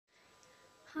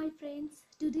Hi friends,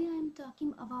 today I am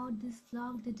talking about this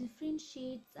vlog, the different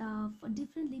shades for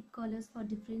different lip colors for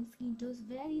different skin tones.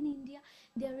 Where in India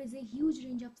there is a huge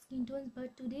range of skin tones,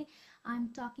 but today I am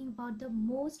talking about the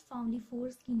most foundly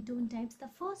four skin tone types. The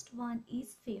first one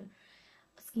is fair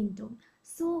skin tone.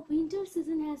 So winter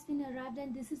season has been arrived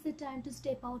and this is the time to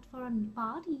step out for a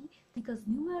party because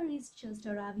New Year is just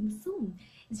arriving soon.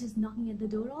 It's just knocking at the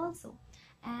door also.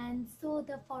 And so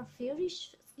the for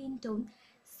fairish skin tone,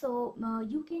 so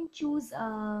you can choose,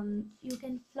 you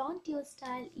can flaunt your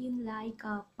style in like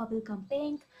bubblegum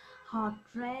pink, hot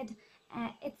red,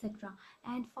 etc.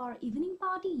 And for evening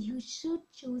party you should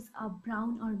choose a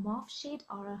brown or mauve shade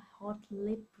or a hot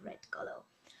lip red color.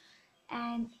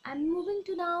 And I'm moving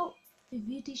to now the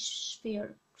Wheatish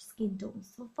fair skin tone.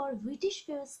 So for Wheatish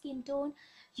fair skin tone,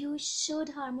 you should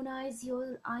harmonize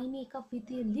your eye makeup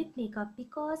with your lip makeup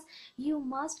because you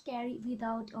must carry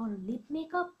without or lip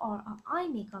makeup or eye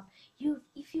makeup.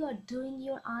 If you are doing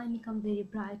your eye makeup very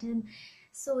bright, and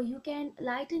so you can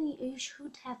lighten, you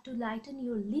should have to lighten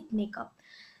your lip makeup.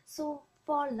 So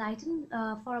for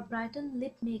a brighten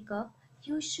lip makeup,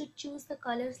 you should choose the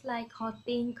colors like hot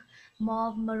pink,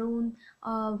 mauve, maroon,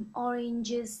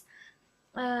 oranges,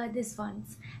 these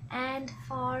ones. And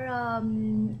for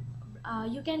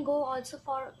you can go also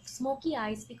for smoky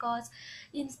eyes because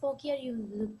in smokier you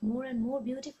look more and more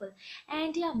beautiful.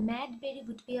 And yeah, matte berry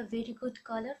would be a very good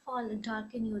color for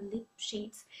darken your lip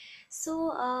shades.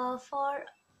 So for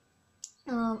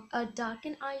a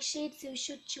darken eye shades you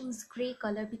should choose gray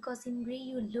color because in gray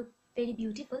you look very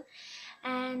beautiful.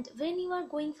 And when you are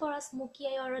going for a smoky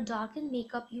eye or a darkened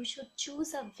makeup, you should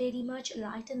choose a very much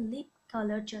lightened lip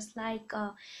color, just like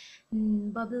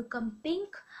bubblegum pink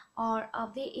or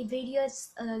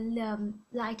various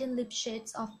lightened lip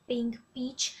shades of pink,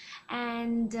 peach,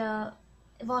 and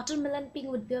watermelon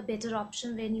pink would be a better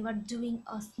option when you are doing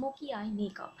a smoky eye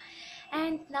makeup.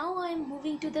 And now I am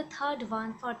moving to the third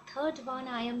one. For third one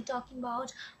I am talking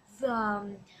about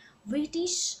um,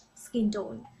 Wheatish skin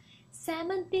tone.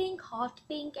 Salmon pink, hot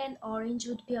pink and orange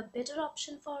would be a better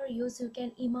option for you, so you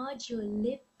can immerse your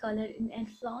lip color in and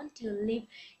flaunt your lip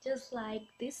just like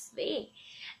this way.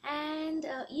 And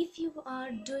if you are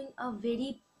doing a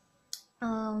very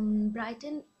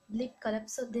brighten lip color,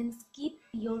 so then skip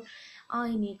your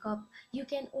eye makeup. You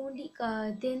can only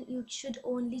then you should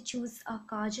only choose a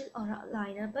kajal or a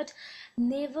liner, but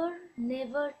never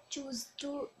choose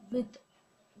to with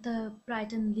the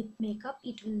brighten lip makeup.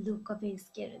 It will look a very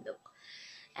scary look.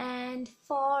 And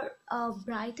for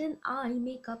brighten eye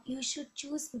makeup you should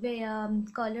choose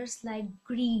colors like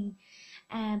green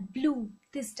and blue,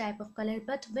 this type of color.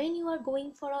 But when you are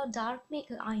going for a dark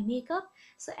eye makeup,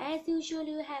 so as usual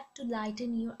you have to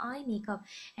lighten your eye makeup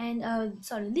and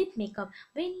lip makeup.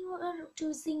 When you are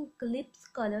choosing lips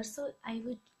color, so I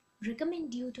would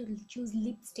recommend you to choose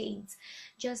lip stains,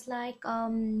 just like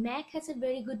MAC has a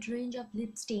very good range of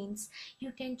lip stains.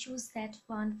 You can choose that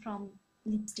one from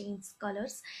lip stains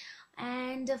colors.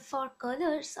 And for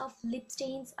colors of lip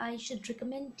stains I should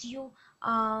recommend you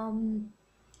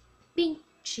pink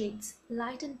shades,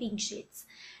 light and pink shades.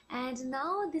 And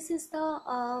now this is the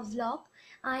vlog.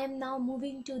 I am now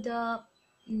moving to the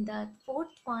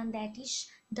fourth one, that is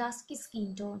dusky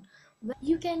skin tone.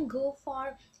 You can go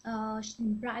for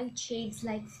bright shades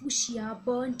like fuchsia,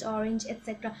 burnt orange,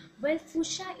 etc. Well,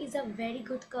 fuchsia is a very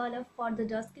good color for the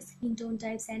dusky skin tone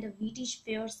types and a Wheatish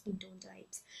fair skin tone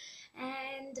types.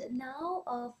 And now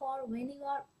for when you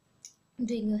are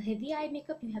doing a heavy eye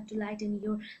makeup, you have to lighten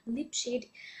your lip shade.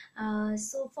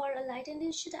 So for a lighten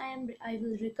lip shade I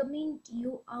will recommend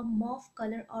you a mauve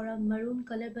color or a maroon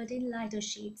color, but in lighter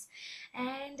shades.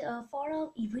 And for a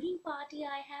evening party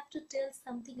I have to tell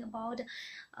something about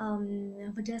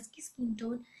the dusky skin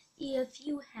tone. If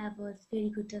you have a very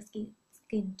good dusky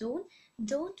skin tone,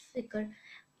 don't figure,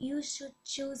 you should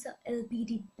choose a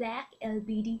LBD, black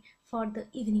LBD for the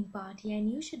evening party, and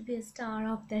you should be a star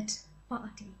of that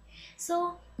party.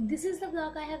 So this is the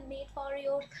vlog I have made for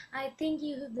you. I think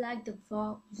you have liked the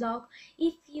vlog.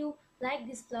 If you like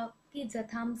this vlog, give a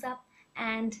thumbs up,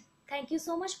 and thank you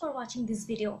so much for watching this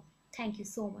video. Thank you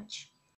so much.